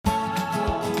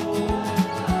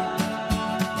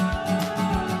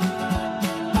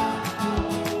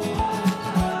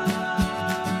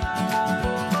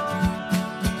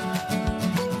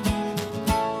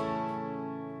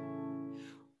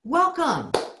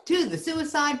to the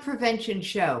Suicide Prevention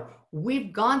Show.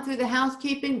 We've gone through the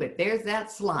housekeeping, but there's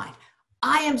that slide.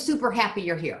 I am super happy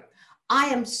you're here. I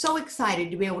am so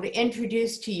excited to be able to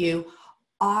introduce to you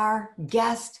our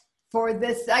guest for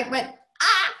this segment.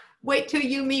 Wait till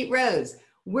you meet Rose.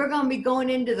 We're going to be going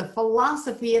into the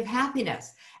philosophy of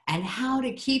happiness and how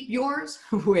to keep yours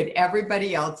when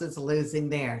everybody else is losing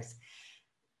theirs.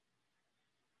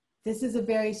 This is a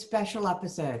very special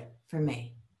episode for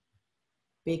me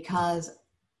because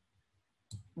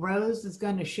Rose is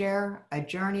going to share a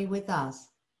journey with us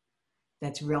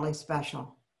that's really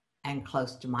special and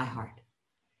close to my heart.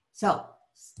 So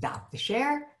stop the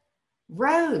share.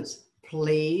 Rose,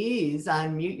 please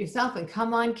unmute yourself and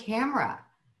come on camera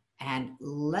and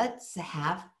let's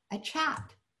have a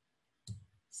chat.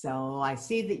 So I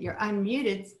see that you're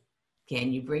unmuted.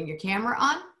 Can you bring your camera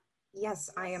on? Yes,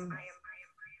 I am.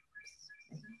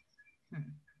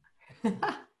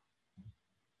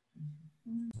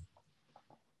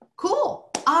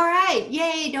 Cool. All right.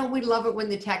 Yay. Don't we love it when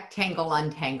the tech tangle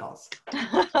untangles?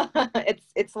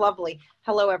 It's lovely.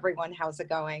 Hello, everyone. How's it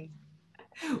going?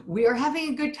 We are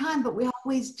having a good time, but we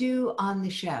always do on the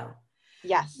show.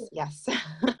 Yes, yes.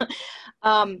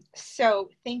 So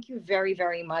thank you very,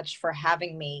 very much for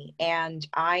having me. And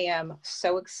I am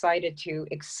so excited to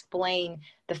explain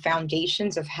the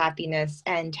foundations of happiness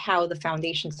and how the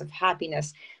foundations of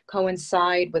happiness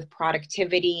coincide with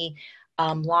productivity,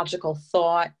 logical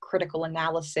thought, critical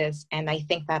analysis. And I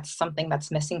think that's something that's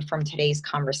missing from today's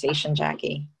conversation,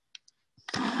 Jackie.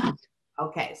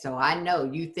 Okay, so I know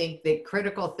you think that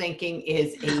critical thinking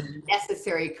is a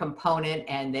necessary component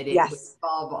and that it would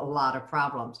solve a lot of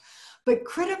problems. But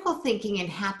critical thinking and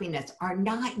happiness are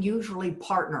not usually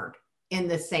partnered in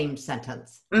the same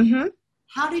sentence. Mm-hmm.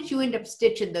 How did you end up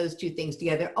stitching those two things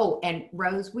together? Oh, and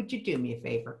Rose, would you do me a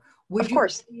favor? Would you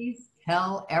please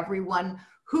tell everyone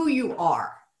who you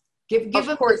are? Give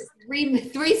them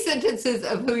three sentences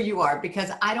of who you are, because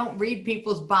I don't read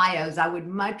people's bios. I would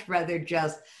much rather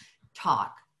just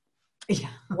talk. Yeah.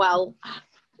 Well,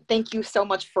 thank you so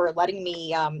much for letting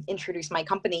me introduce my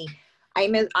company.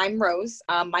 I'm Rose.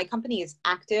 My company is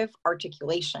Active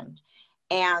Articulation,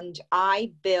 and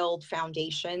I build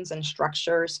foundations and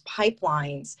structures,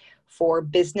 pipelines for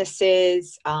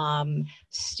businesses,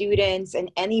 students, and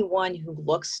anyone who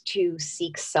looks to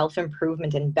seek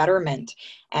self-improvement and betterment.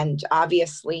 And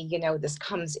obviously, you know, this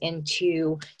comes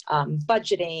into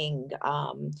budgeting,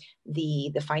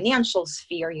 the financial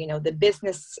sphere, you know, the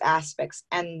business aspects,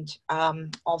 and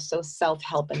also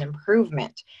self-help and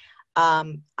improvement.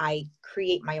 I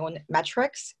create my own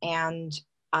metrics, and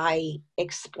I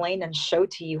explain and show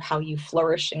to you how you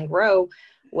flourish and grow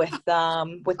with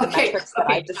the metrics that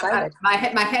I've decided. My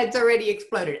head's already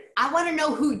exploded. I want to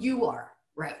know who you are,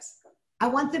 Rose. I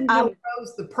want them to know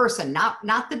Rose the person,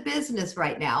 not the business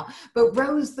right now, but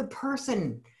Rose the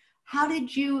person. How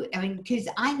did you, I mean, because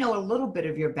I know a little bit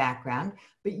of your background,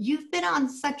 but you've been on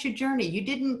such a journey. You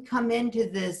didn't come into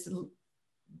this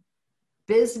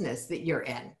business that you're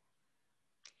in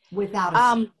without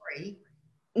a story.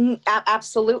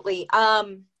 Absolutely.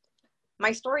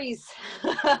 My story's,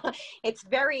 it's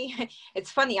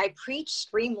funny. I preach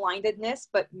streamlinedness,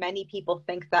 but many people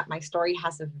think that my story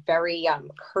has a very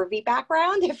curvy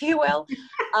background, if you will.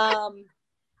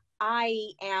 I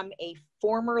am a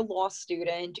former law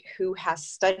student who has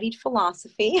studied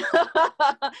philosophy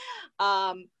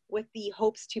with the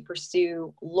hopes to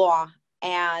pursue law.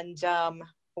 And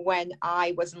when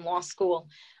I was in law school,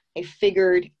 I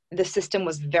figured the system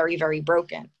was very, very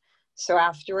broken. So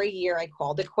after a year, I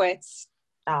called it quits,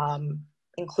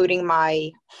 including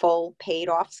my full paid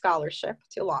off scholarship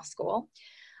to law school.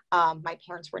 My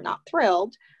parents were not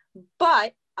thrilled,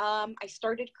 but I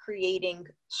started creating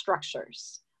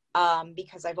structures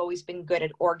because I've always been good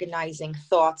at organizing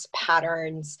thoughts,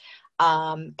 patterns,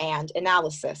 and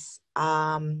analysis.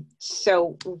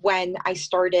 So when I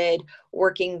started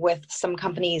working with some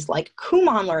companies like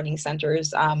Kumon Learning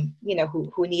Centers, you know,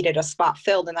 who needed a spot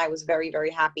filled, and I was very, very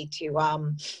happy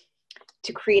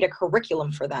to create a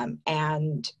curriculum for them.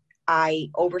 And I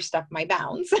overstepped my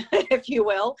bounds, if you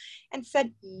will, and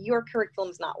said, your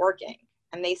curriculum's not working.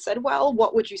 And they said, well,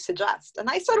 what would you suggest? And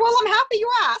I said, well, I'm happy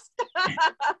you asked.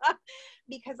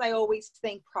 Because I always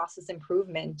think process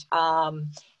improvement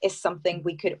is something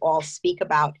we could all speak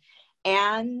about.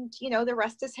 And, you know, the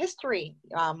rest is history.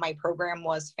 My program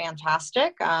was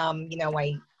fantastic. You know,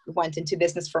 I went into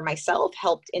business for myself,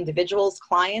 helped individuals,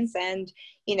 clients, and,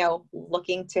 you know,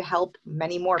 looking to help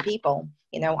many more people.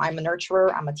 You know, I'm a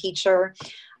nurturer, I'm a teacher.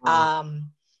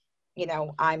 You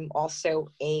know, I'm also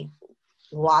a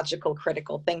logical,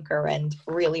 critical thinker, and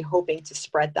really hoping to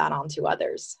spread that on to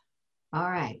others. All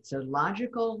right. So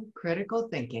logical, critical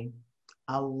thinking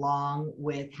along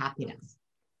with happiness.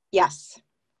 Yes.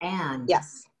 And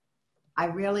Yes. I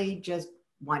really just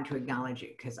want to acknowledge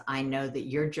it because I know that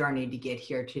your journey to get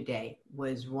here today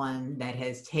was one that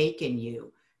has taken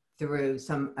you through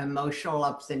some emotional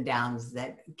ups and downs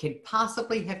that could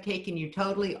possibly have taken you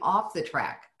totally off the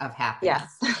track of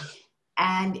happiness. Yes.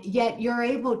 And yet you're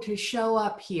able to show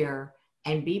up here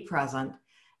and be present.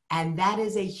 And that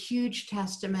is a huge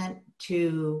testament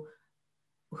to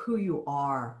who you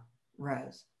are,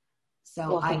 Rose.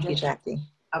 So Well, I thank you, just Jackie.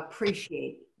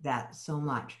 appreciate that so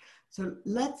much. So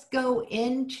let's go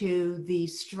into the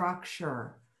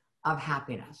structure of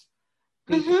happiness,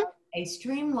 because Mm-hmm. a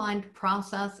streamlined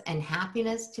process and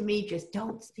happiness to me just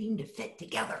don't seem to fit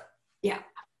together. Yeah.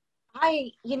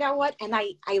 You know what? And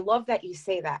I love that you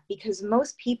say that, because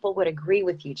most people would agree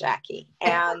with you, Jackie.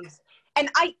 And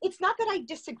it's not that I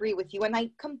disagree with you, and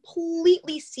I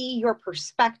completely see your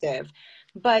perspective,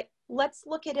 but let's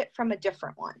look at it from a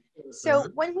different one. So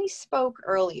when we spoke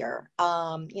earlier,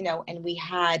 and we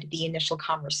had the initial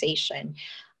conversation,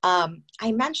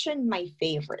 I mentioned my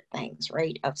favorite things,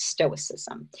 right, of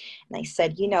Stoicism. And I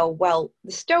said, well,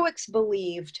 the Stoics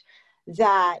believed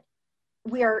that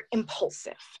we are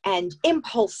impulsive, and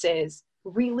impulses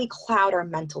really cloud our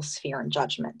mental sphere and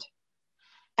judgment.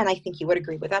 And I think you would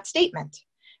agree with that statement,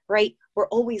 right? We're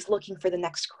always looking for the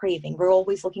next craving. We're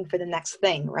always looking for the next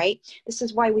thing, right? This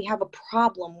is why we have a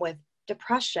problem with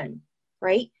depression,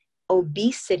 right?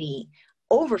 Obesity,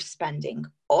 overspending,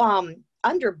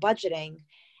 under budgeting,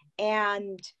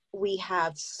 and we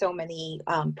have so many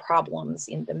problems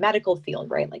in the medical field,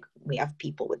 right? Like we have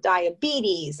people with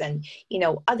diabetes and,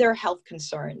 other health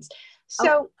concerns.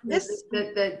 So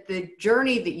the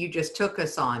journey that you just took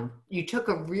us on, you took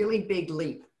a really big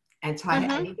leap. And so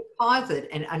I need to pause it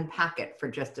and unpack it for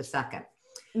just a second.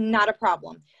 Not a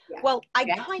problem. Yeah. Well, I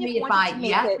You kind of asked wanted to make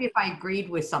me it. if I agreed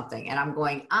with something, and I'm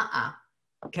going,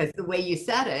 because the way you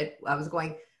said it, I was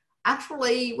going,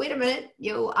 actually, wait a minute,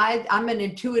 I'm an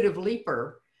intuitive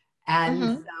leaper.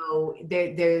 And so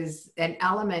there's an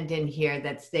element in here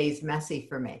that stays messy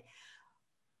for me.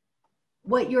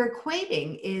 What you're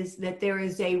equating is that there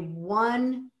is a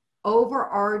one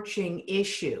overarching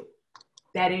issue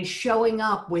that is showing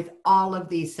up with all of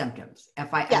these symptoms,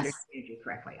 if I understand you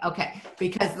correctly. Okay,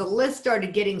 because the list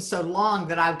started getting so long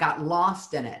that I got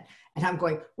lost in it. And I'm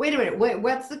going, wait a minute,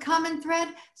 what's the common thread?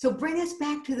 So bring us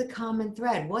back to the common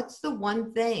thread. What's the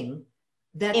one thing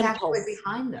that's actually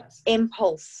behind this?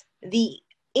 Impulse, the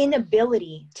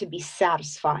inability to be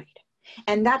satisfied.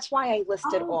 And that's why I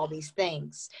listed all these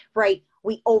things, right?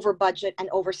 We over budget and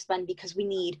overspend because we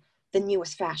need the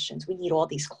newest fashions. We need all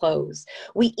these clothes.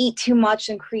 We eat too much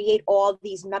and create all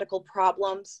these medical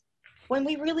problems when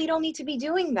we really don't need to be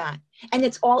doing that. And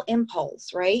it's all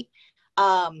impulse, right?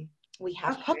 We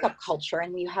have hookup culture,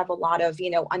 and we have a lot of,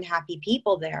 unhappy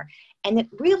people there. And it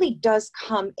really does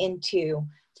come into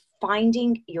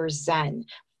finding your Zen,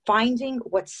 finding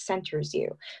what centers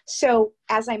you. So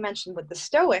as I mentioned with the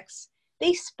Stoics,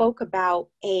 they spoke about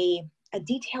a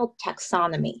detailed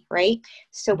taxonomy, right?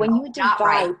 So when you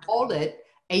divide, hold it,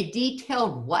 a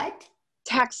detailed what?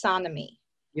 Taxonomy.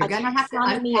 You're going to have to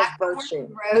taxonomy of virtue.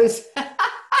 Rose.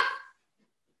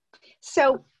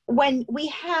 So when we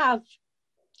have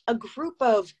a group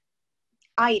of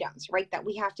items, right, that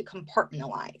we have to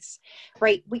compartmentalize,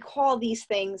 right, we call these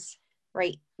things,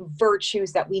 right,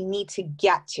 virtues that we need to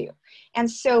get to. And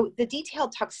so the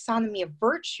detailed taxonomy of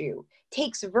virtue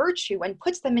takes virtue and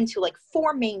puts them into like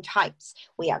 4 main types.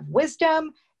 We have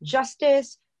wisdom,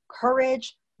 justice,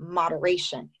 courage,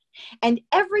 moderation. And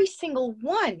every single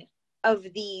one of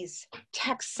these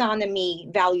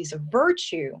taxonomy values of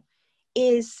virtue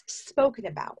is spoken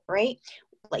about, right?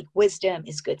 Like wisdom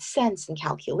is good sense and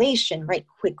calculation, right?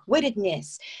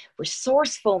 Quick-wittedness,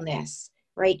 resourcefulness,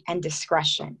 right? And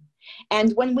discretion.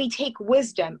 And when we take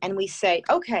wisdom and we say,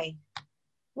 okay,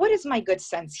 what is my good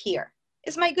sense here?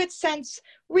 Is my good sense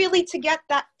really to get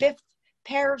that 5th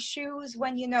pair of shoes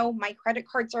when, my credit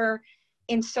cards are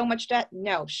in so much debt?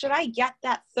 No. Should I get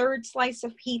that 3rd slice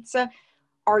of pizza?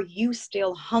 Are you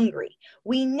still hungry?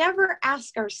 We never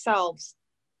ask ourselves,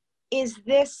 is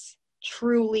this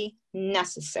truly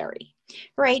necessary,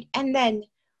 right? And then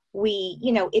we,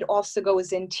 it also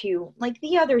goes into like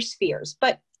the other spheres,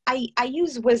 but I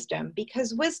use wisdom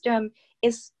because wisdom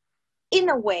is in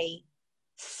a way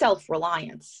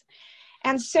self-reliance.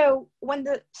 And so when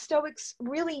the Stoics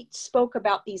really spoke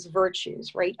about these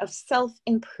virtues, right, of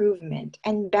self-improvement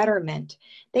and betterment,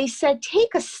 they said,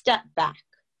 take a step back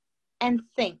and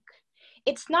think.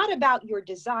 It's not about your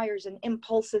desires and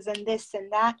impulses and this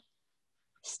and that.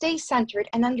 stay centered,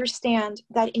 and understand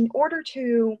that in order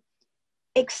to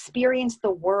experience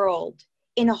the world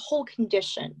in a whole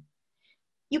condition,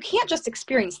 you can't just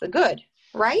experience the good,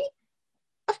 right?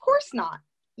 Of course not.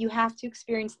 You have to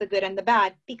experience the good and the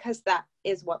bad, because that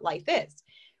is what life is,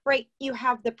 right? You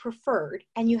have the preferred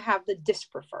and you have the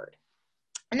dispreferred.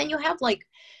 And then you have, like,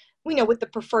 we know with the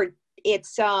preferred,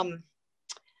 it's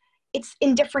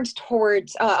indifference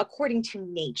towards, according to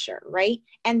nature, right?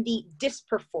 And the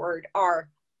dispreferred are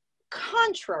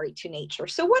contrary to nature.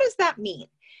 So what does that mean,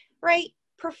 right?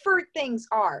 Preferred things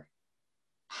are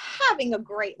having a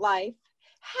great life,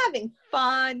 having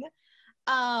fun,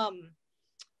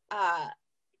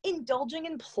 indulging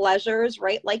in pleasures,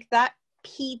 right? Like that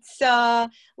pizza,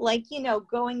 like,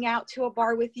 going out to a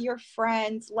bar with your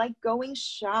friends, like going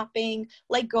shopping,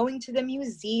 like going to the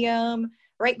museum,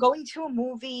 right? Going to a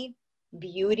movie.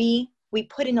 Beauty. We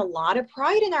put in a lot of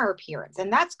pride in our appearance,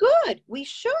 and that's good. We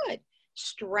should.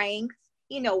 Strength,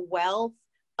 wealth,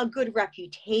 a good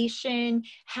reputation,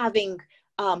 having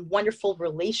wonderful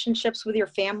relationships with your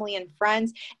family and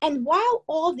friends. And while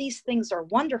all these things are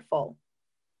wonderful,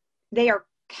 they are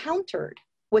countered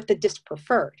with the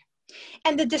dispreferred.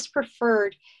 And the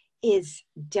dispreferred is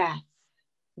death,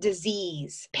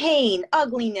 disease, pain,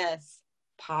 ugliness,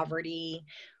 poverty,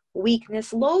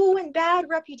 weakness, low and bad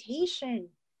reputation,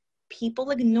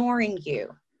 people ignoring you,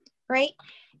 right?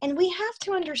 And we have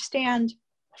to understand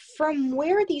from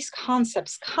where these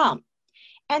concepts come.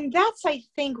 And that's, I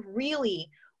think, really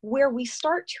where we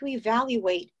start to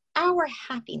evaluate our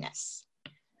happiness.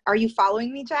 Are you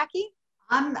following me, Jackie?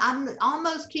 I'm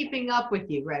almost keeping up with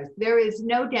you, Rose. There is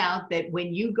no doubt that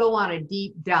when you go on a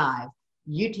deep dive,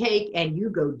 you take and you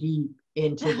go deep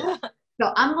into this.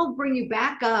 So I'm going to bring you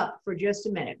back up for just a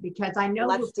minute, because I know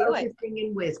we're focusing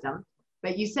in wisdom,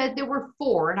 but you said there were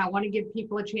 4, and I want to give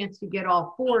people a chance to get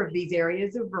all 4 of these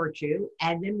areas of virtue,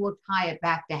 and then we'll tie it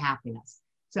back to happiness.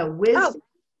 So wisdom,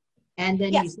 and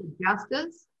then you said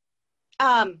justice?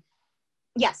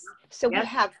 Yes. So we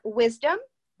have wisdom,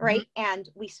 right? Mm-hmm. And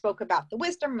we spoke about the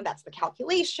wisdom, that's the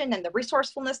calculation and the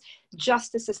resourcefulness.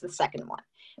 Justice is the second one,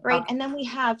 right? And then we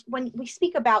have, when we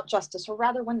speak about justice, or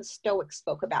rather when the Stoics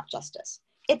spoke about justice,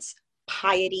 it's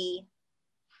piety,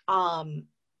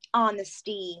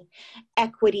 honesty,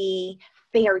 equity,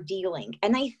 fair dealing.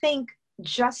 And I think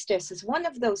justice is one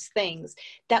of those things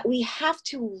that we have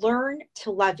to learn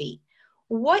to levy.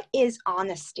 What is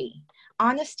honesty?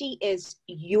 Honesty is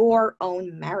your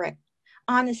own merit.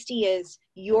 Honesty is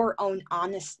your own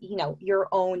your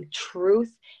own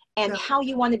truth and how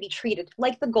you want to be treated,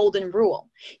 like the golden rule.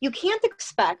 You can't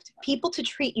expect people to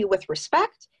treat you with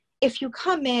respect if you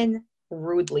come in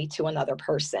rudely to another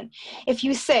person. If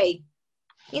you say,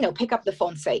 pick up the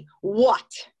phone, say, what?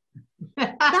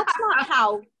 That's not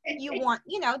how you want,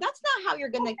 that's not how you're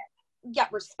going to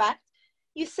get respect.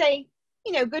 You say,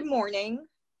 good morning.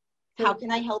 How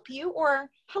can I help you? Or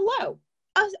hello.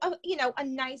 A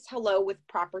nice hello with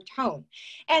proper tone.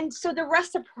 And so the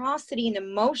reciprocity in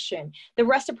emotion, the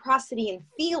reciprocity in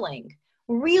feeling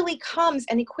really comes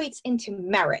and equates into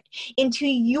merit, into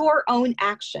your own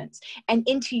actions, and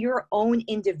into your own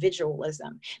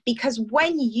individualism. Because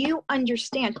when you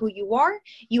understand who you are,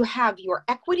 you have your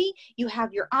equity, you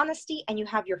have your honesty, and you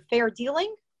have your fair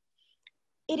dealing.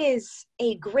 It is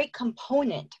a great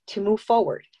component to move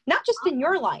forward, not just in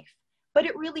your life, but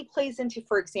it really plays into,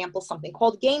 for example, something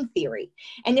called game theory.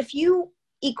 And if you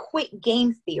equate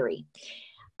game theory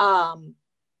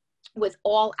with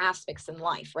all aspects in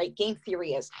life, right? Game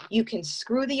theory is you can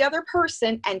screw the other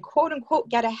person and quote unquote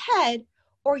get ahead,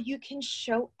 or you can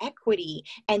show equity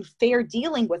and fair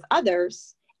dealing with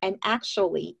others. And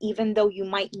actually, even though you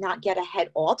might not get ahead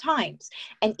all times,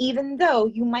 and even though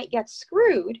you might get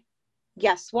screwed,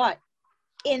 guess what?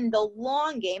 In the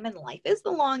long game, and life is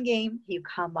the long game, you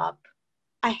come up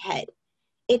ahead.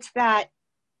 It's that.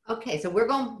 Okay, so we're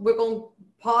going to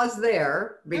pause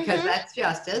there, because that's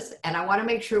justice, and I want to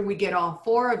make sure we get all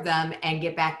 4 of them and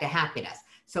get back to happiness.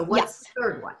 So what's the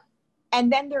third one?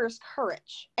 And then there's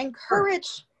courage. And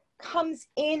courage comes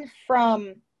in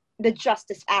from the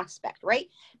justice aspect, right?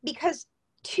 Because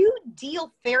to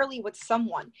deal fairly with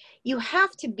someone, you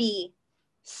have to be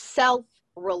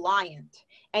self-reliant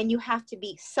and you have to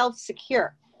be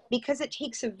self-secure, because it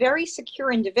takes a very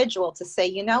secure individual to say,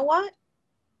 you know what?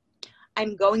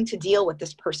 I'm going to deal with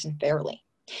this person fairly.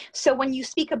 So when you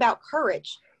speak about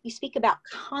courage, you speak about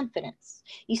confidence,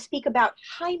 you speak about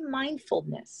high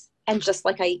mindfulness. And just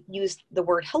like I used the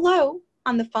word hello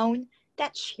on the phone,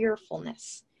 that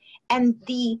cheerfulness and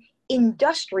the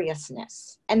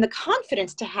industriousness and the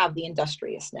confidence to have the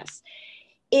industriousness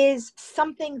is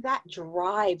something that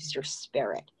drives your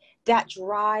spirit, that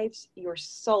drives your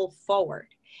soul forward.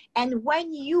 And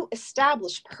when you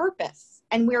establish purpose,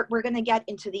 and we're going to get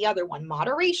into the other one,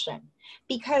 moderation,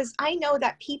 because I know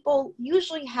that people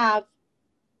usually have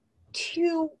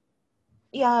two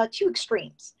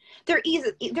extremes. They're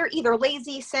either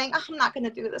lazy, saying, oh, I'm not going to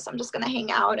do this, I'm just going to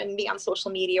hang out and be on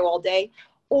social media all day,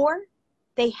 or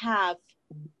they have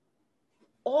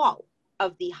all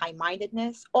of the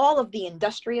high-mindedness, all of the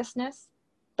industriousness,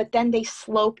 but then they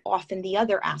slope off in the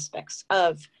other aspects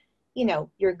of, you know,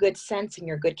 your good sense and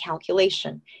your good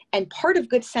calculation. And part of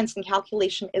good sense and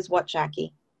calculation is what,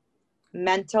 Jackie?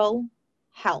 Mental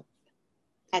health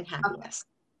and happiness.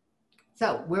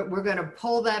 So we're going to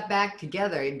pull that back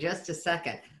together in just a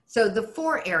second. So the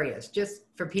 4 areas, just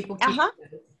for people to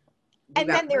and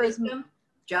then there is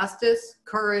justice,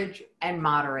 courage, and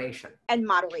moderation. And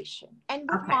moderation. And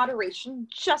with moderation,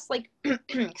 just like,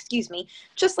 excuse me,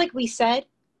 just like we said,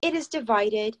 it is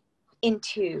divided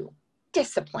into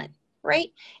discipline,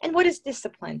 right? And what is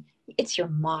discipline? It's your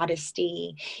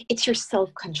modesty, it's your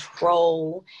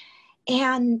self-control.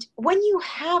 And when you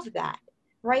have that,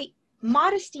 right,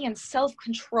 modesty and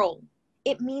self-control,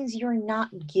 it means you're not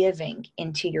giving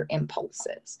into your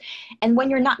impulses. And when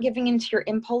you're not giving into your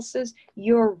impulses,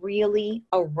 you're really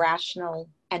a rational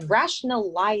and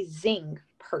rationalizing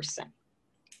person.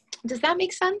 Does that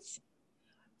make sense?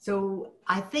 So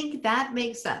I think that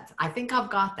makes sense. I think I've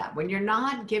got that. When you're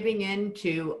not giving in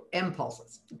to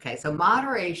impulses. Okay, so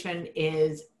moderation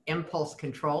is impulse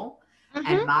control.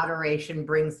 And moderation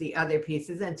brings the other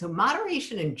pieces in. So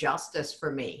moderation and justice for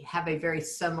me have a very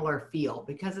similar feel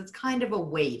because it's kind of a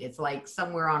weight. It's like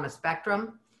somewhere on a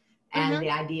spectrum, and the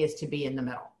idea is to be in the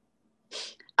middle.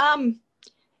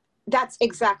 That's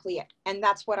exactly it. And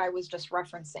that's what I was just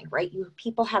referencing, right?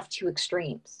 People have 2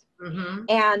 extremes.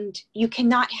 And you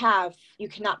cannot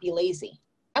be lazy.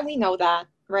 And we know that,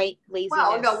 right? Laziness.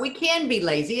 Well, no, we can be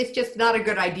lazy. It's just not a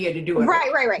good idea to do it.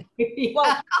 Right.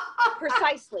 Well,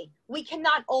 precisely. We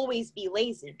cannot always be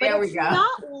lazy. But it's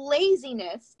not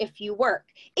laziness if you work.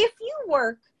 If you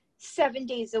work 7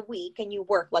 days a week and you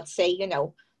work, let's say,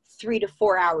 3 to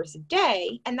 4 hours a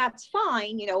day, and that's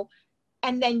fine,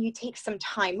 and then you take some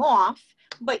time off,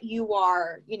 but you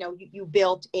are, you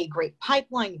built a great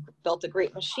pipeline, you built a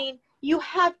great machine, you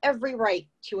have every right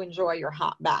to enjoy your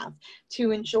hot bath, to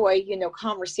enjoy,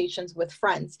 conversations with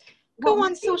friends. Go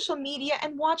on social media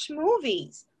and watch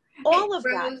movies. All of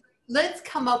that. Let's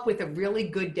come up with a really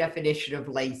good definition of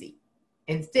lazy.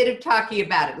 Instead of talking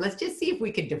about it, let's just see if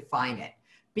we can define it.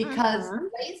 Because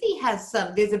lazy has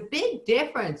there's a big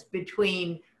difference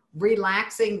between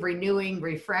relaxing, renewing,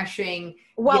 refreshing,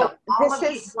 all of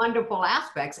these wonderful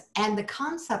aspects, and the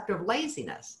concept of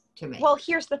laziness to me. Well,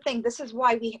 here's the thing. This is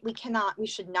why we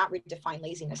should not redefine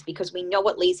laziness, because we know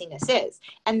what laziness is.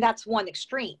 And that's one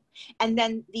extreme. And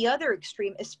then the other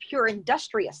extreme is pure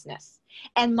industriousness.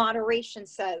 And moderation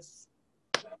says,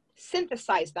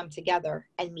 synthesize them together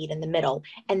and meet in the middle.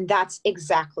 And that's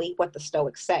exactly what the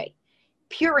Stoics say.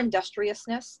 Pure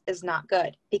industriousness is not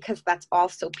good, because that's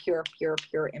also pure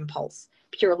impulse.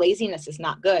 Pure laziness is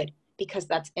not good, because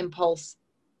that's impulse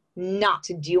not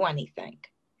to do anything.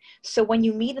 So when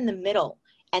you meet in the middle,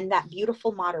 and that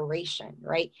beautiful moderation,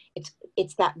 right?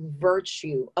 It's that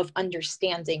virtue of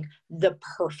understanding the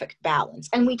perfect balance.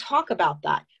 And we talk about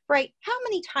that, right? How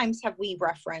many times have we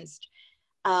referenced?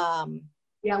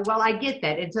 Yeah, well, I get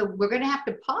that. And so we're going to have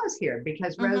to pause here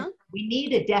because, Rose, we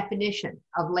need a definition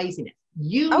of laziness.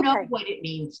 You know what it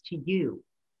means to you,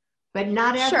 but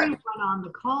not everyone on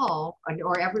the call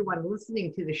or everyone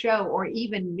listening to the show, or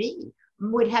even me,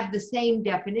 would have the same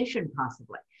definition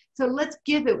possibly. So let's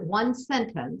give it one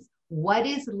sentence. What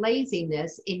is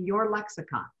laziness in your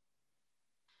lexicon?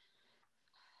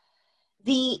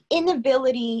 The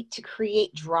inability to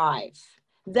create drive,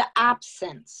 the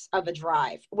absence of a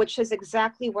drive, which is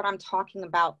exactly what I'm talking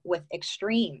about with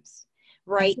extremes,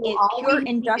 right? So pure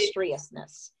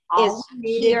industriousness is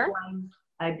here.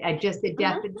 Just a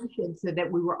definition so that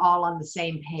we were all on the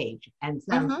same page. And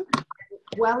so I'm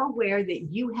well aware that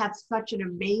you have such an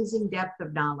amazing depth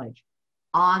of knowledge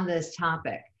on this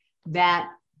topic that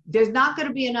there's not going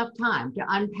to be enough time to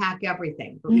unpack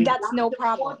everything. That's no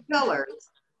problem. 4 pillars.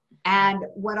 And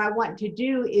what I want to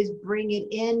do is bring it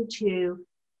into,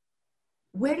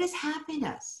 where does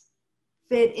happiness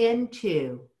fit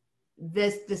into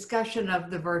this discussion of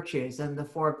the virtues and the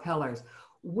 4 pillars?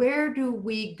 Where do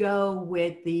we go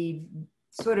with the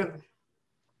sort of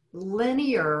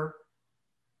linear,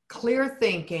 clear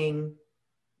thinking,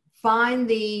 find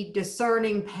the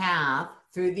discerning path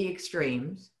through the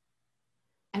extremes?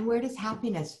 And where does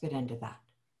happiness fit into that?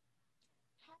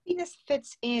 Happiness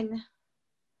fits in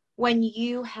when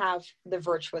you have the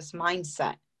virtuous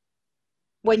mindset,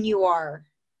 when you are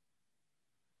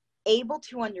able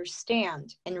to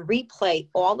understand and replay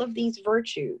all of these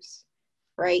virtues,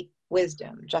 right?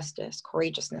 Wisdom, justice,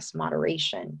 courageousness,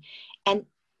 moderation, and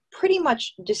pretty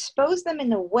much dispose them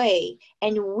in a way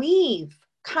and weave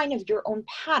kind of your own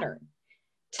pattern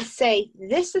to say,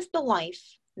 this is the life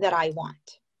that I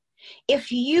want.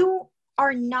 If you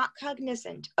are not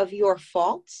cognizant of your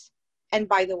faults, and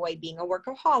by the way, being a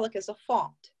workaholic is a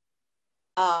fault,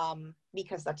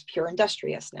 because that's pure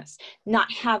industriousness, not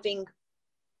having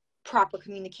proper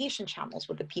communication channels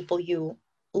with the people you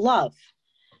love,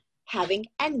 having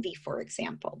envy, for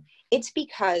example, it's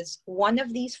because one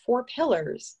of these four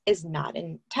pillars is not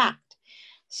intact.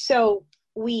 So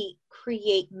we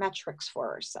create metrics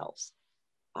for ourselves,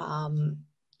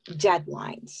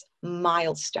 deadlines,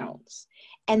 milestones.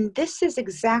 And this is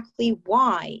exactly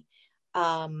why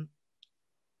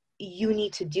you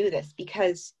need to do this,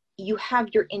 because you have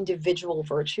your individual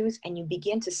virtues and you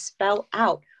begin to spell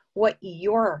out what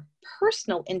your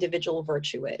personal individual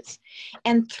virtue is.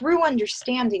 And through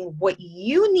understanding what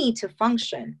you need to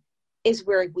function is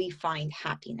where we find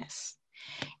happiness.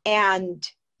 And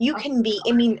you can be,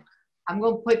 I mean, I'm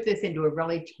going to put this into a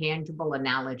really tangible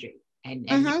analogy and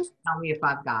you tell me if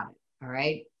I've got it. All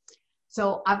right.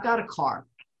 So I've got a car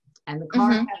and the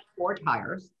car has 4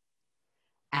 tires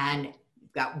and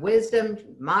you've got wisdom,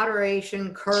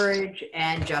 moderation, courage,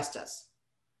 and justice.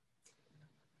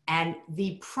 And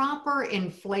the proper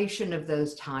inflation of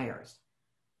those tires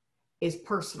is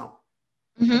personal.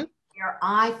 Where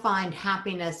I find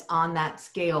happiness on that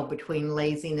scale between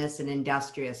laziness and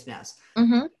industriousness,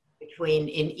 between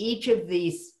in each of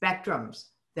these spectrums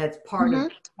that's part of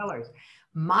the pillars.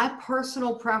 My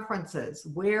personal preferences,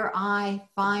 where I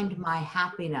find my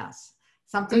happiness,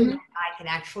 something that I can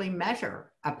actually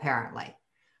measure, apparently.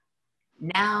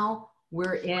 Now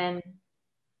we're in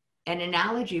an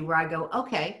analogy where I go,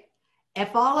 okay,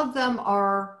 if all of them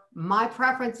are my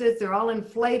preferences, they're all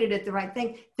inflated at the right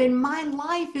thing, then my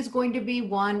life is going to be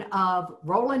one of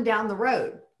rolling down the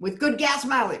road with good gas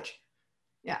mileage.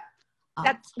 Yeah.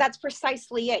 That's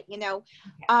precisely it, you know.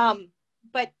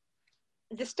 But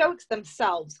the Stoics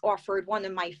themselves offered one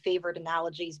of my favorite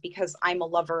analogies, because I'm a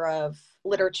lover of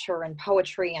literature and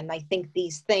poetry. And I think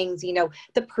these things, you know,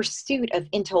 the pursuit of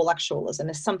intellectualism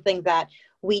is something that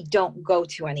we don't go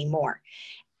to anymore.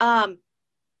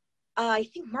 I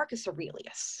think Marcus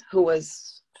Aurelius, who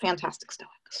was fantastic Stoic,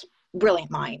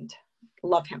 brilliant mind,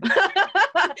 love him.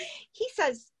 He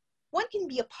says, one can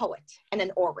be a poet and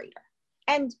an orator.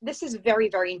 And this is very,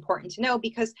 very important to know,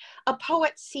 because a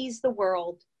poet sees the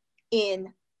world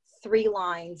in 3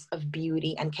 lines of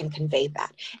beauty and can convey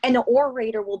that. And an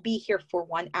orator will be here for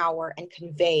 1 hour and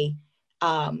convey,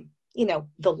 you know,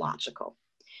 the logical,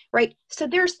 right? So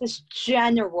there's this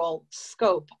general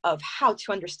scope of how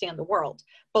to understand the world,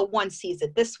 but one sees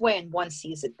it this way and one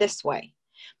sees it this way.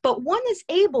 But one is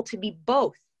able to be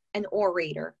both an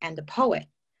orator and a poet,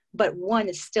 but one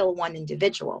is still one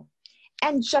individual.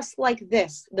 And just like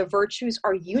this, the virtues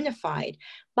are unified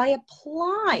by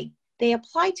they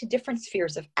apply to different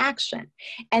spheres of action.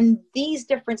 And these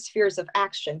different spheres of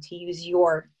action, to use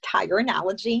your tire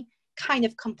analogy, kind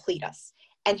of complete us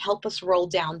and help us roll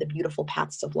down the beautiful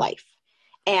paths of life.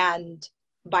 And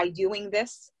by doing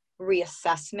this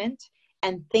reassessment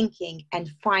and thinking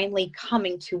and finally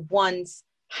coming to one's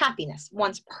happiness,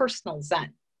 one's personal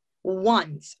zen,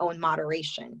 one's own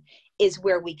moderation, is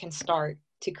where we can start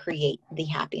to create the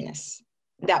happiness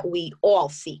that we all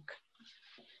seek.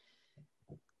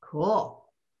 Cool.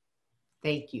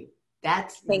 Thank you.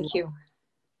 Thank you.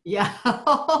 Yeah,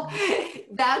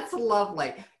 that's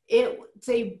lovely. It's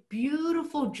a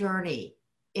beautiful journey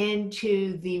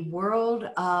into the world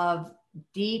of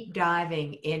deep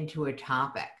diving into a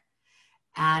topic.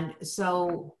 And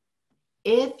so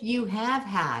if you have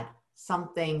had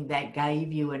something that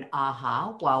gave you an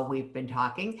aha while we've been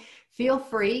talking, feel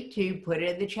free to put it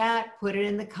in the chat, put it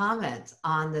in the comments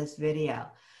on this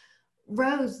video.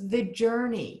 Rose, the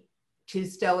journey to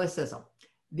Stoicism,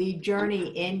 the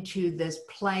journey into this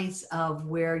place of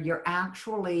where you're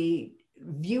actually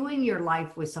viewing your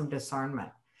life with some discernment,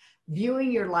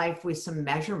 viewing your life with some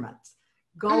measurements,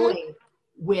 going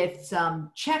with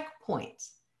some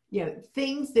checkpoints, you know,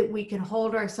 things that we can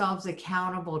hold ourselves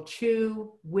accountable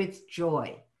to with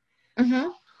joy.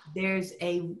 There's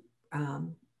a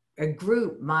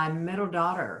group my middle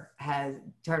daughter has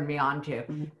turned me on to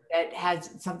that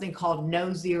has something called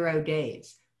No 0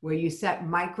 Days, where you set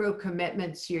micro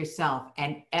commitments to yourself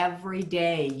and every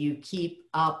day you keep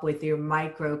up with your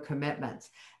micro commitments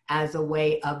as a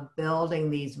way of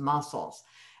building these muscles.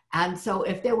 And so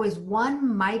if there was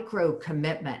one micro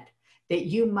commitment that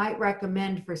you might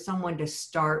recommend for someone to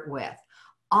start with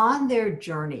on their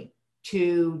journey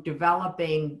to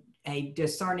developing a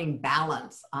discerning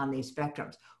balance on these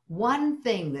spectrums, one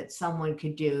thing that someone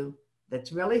could do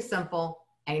that's really simple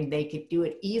and they could do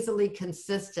it easily,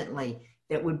 consistently,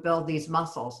 that would build these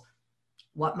muscles,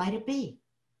 what might it be?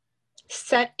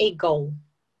 Set a goal.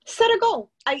 Set a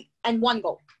goal. And one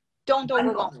goal. Don't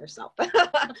overwhelm yourself.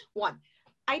 One.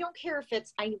 I don't care if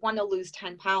it's, I want to lose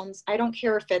 10 pounds. I don't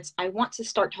care if it's, I want to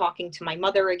start talking to my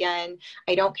mother again.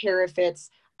 I don't care if it's,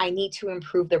 I need to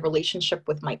improve the relationship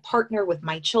with my partner, with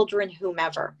my children,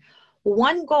 whomever.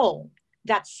 One goal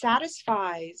that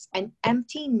satisfies an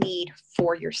empty need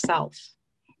for yourself.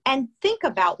 And think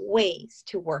about ways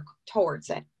to work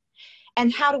towards it.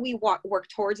 And how do we work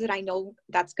towards it? I know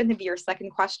that's going to be your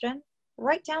second question.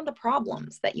 Write down the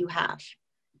problems that you have.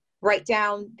 Write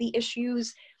down the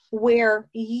issues where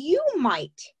you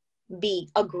might be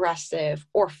aggressive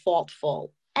or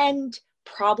faultful, and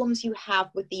problems you have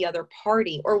with the other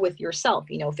party or with yourself,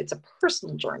 you know, if it's a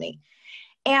personal journey.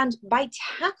 And by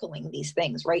tackling these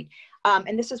things, right?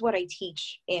 And this is what I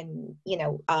teach in,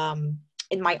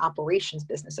 in my operations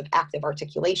business of active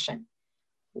articulation.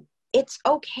 It's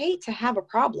okay to have a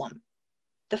problem.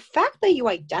 The fact that you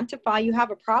identify you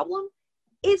have a problem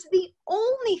is the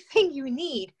only thing you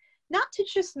need, not to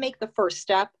just make the first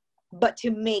step, but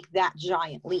to make that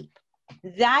giant leap.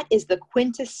 That is the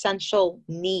quintessential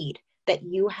need that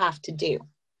you have to do,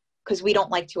 because we don't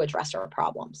like to address our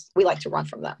problems. We like to run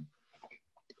from them.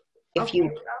 If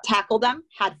you tackle them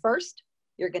head first,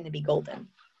 you're going to be golden.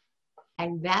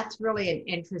 And that's really an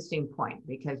interesting point,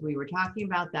 because we were talking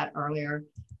about that earlier,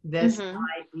 this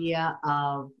idea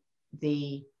of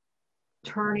the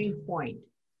turning point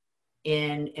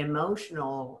in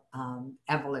emotional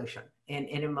evolution, in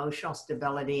emotional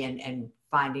stability, and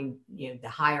finding, you know, the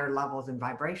higher levels and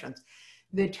vibrations.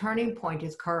 The turning point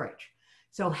is courage.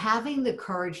 So having the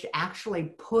courage to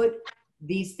actually put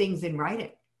these things in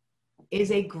writing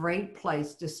is a great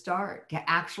place to start, to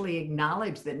actually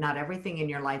acknowledge that not everything in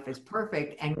your life is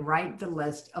perfect and write the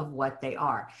list of what they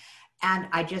are. And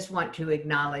I just want to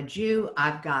acknowledge you.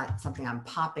 I've got something I'm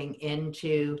popping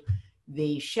into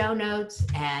the show notes,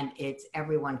 and it's,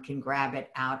 everyone can grab it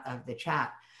out of the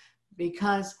chat,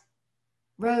 because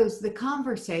Rose, the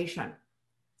conversation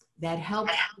that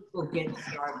helps people get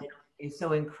started is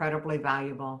so incredibly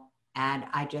valuable. And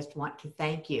I just want to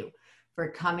thank you for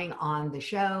coming on the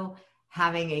show,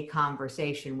 having a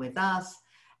conversation with us.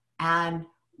 And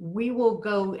we will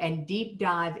go and deep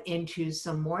dive into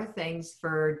some more things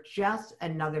for just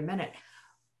another minute.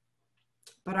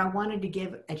 But I wanted to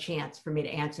give a chance for me to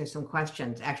answer some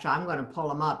questions. Actually, I'm going to pull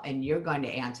them up and you're going to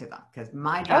answer them, because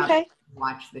my job is to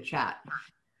watch the chat.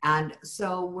 And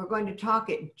so we're going to talk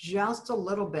it just a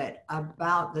little bit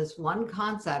about this one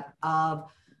concept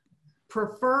of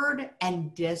preferred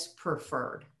and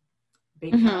dispreferred,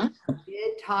 because we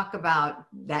did talk about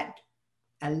that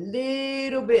a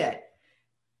little bit,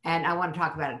 and I want to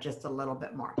talk about it just a little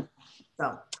bit more.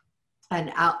 So,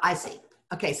 and I see.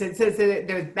 Okay, so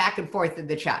there's back and forth in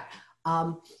the chat.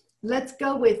 Let's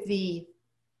go with the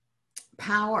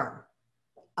power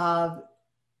of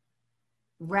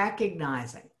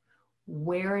recognizing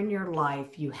where in your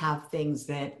life you have things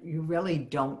that you really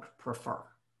don't prefer.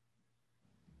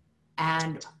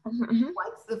 And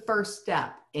what's the first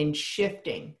step in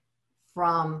shifting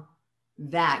from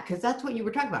that? Because that's what you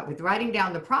were talking about with writing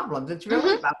down the problems. It's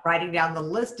really about writing down the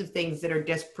list of things that are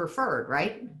dispreferred,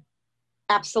 right?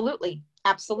 Absolutely.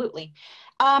 Absolutely.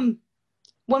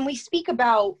 When we speak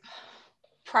about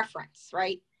preference,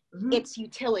 right, it's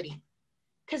utility.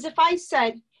 Because if I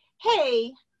said,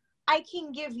 hey, I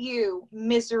can give you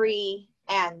misery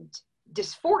and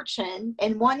disfortune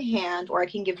in one hand, or I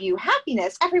can give you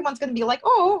happiness, everyone's going to be like,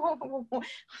 oh,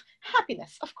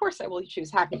 happiness. Of course I will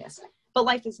choose happiness. But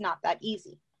life is not that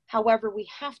easy. However, we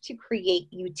have to create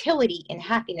utility in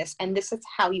happiness. And this is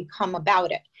how you come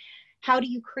about it. How do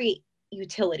you create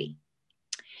utility?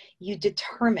 You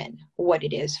determine what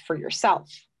it is for yourself.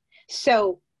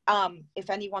 So if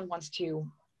anyone wants to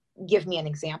give me an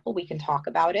example, we can talk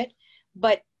about it.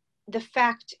 But the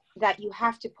fact that you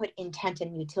have to put intent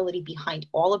and utility behind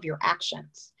all of your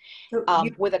actions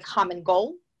with a common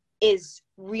goal is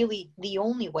really the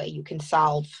only way you can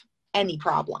solve any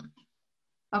problem.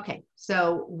 Okay,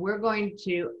 so we're going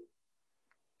to,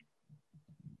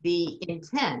 the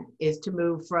intent is to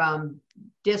move from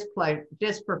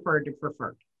dispreferred to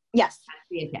preferred. Yes. That's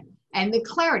the intent. And the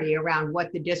clarity around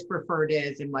what the dispreferred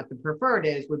is and what the preferred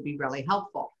is would be really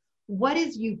helpful. What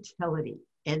is utility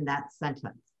in that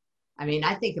sentence? I mean,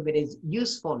 I think of it as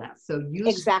usefulness. So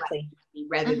useful Exactly. activity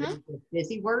rather than just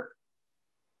busy work.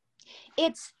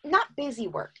 It's not busy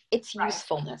work. It's Right.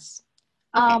 usefulness.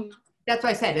 Okay. That's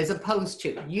what I said, as opposed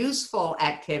to useful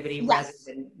activity rather Yes.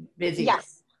 than busy work.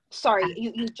 Yes. Sorry,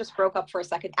 you just broke up for a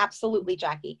second. Absolutely,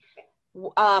 Jackie.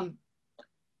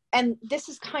 And this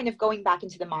is kind of going back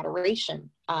into the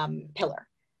moderation pillar.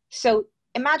 So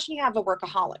imagine you have a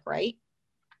workaholic, right?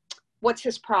 What's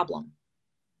his problem?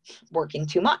 Working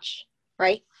too much,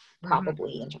 right?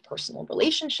 Probably interpersonal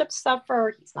relationships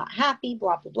suffer. He's not happy,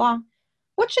 blah, blah, blah.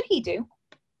 What should he do?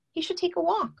 He should take a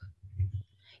walk.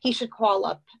 He should call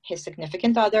up his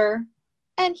significant other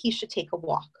and he should take a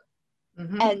walk.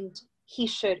 And he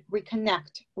should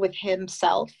reconnect with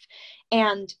himself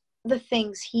and the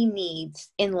things he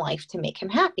needs in life to make him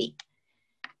happy.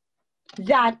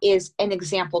 That is an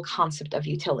example concept of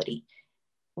utility.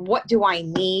 What do I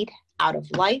need out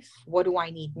of life? What do I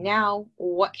need now?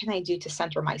 What can I do to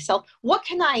center myself?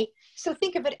 So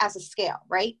think of it as a scale,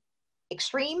 right?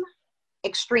 Extreme,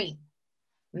 extreme,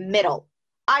 middle.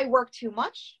 I work too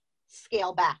much,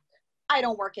 scale back. I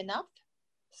don't work enough,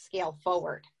 scale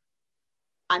forward.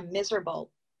 I'm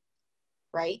miserable,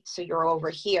 right? So you're over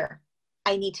here.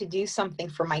 I need to do something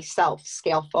for myself,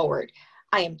 scale forward.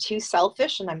 I am too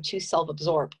selfish and I'm too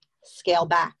self-absorbed, scale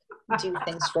back, do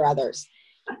things for others.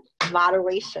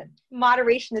 Moderation.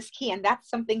 Moderation is key, and that's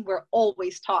something we're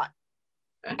always taught.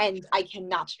 And I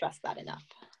cannot stress that enough.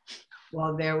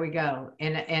 Well, there we go.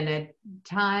 In a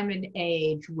time and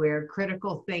age where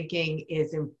critical thinking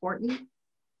is important,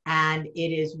 and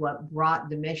it is what brought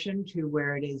the mission to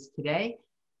where it is today.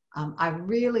 I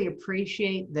really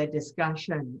appreciate the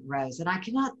discussion, Rose, and I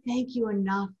cannot thank you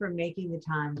enough for making the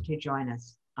time to join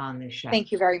us on this show.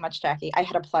 Thank you very much, Jackie. I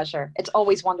had a pleasure. It's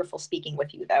always wonderful speaking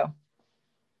with you, though.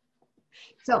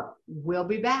 So we'll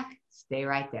be back. Stay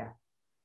right there.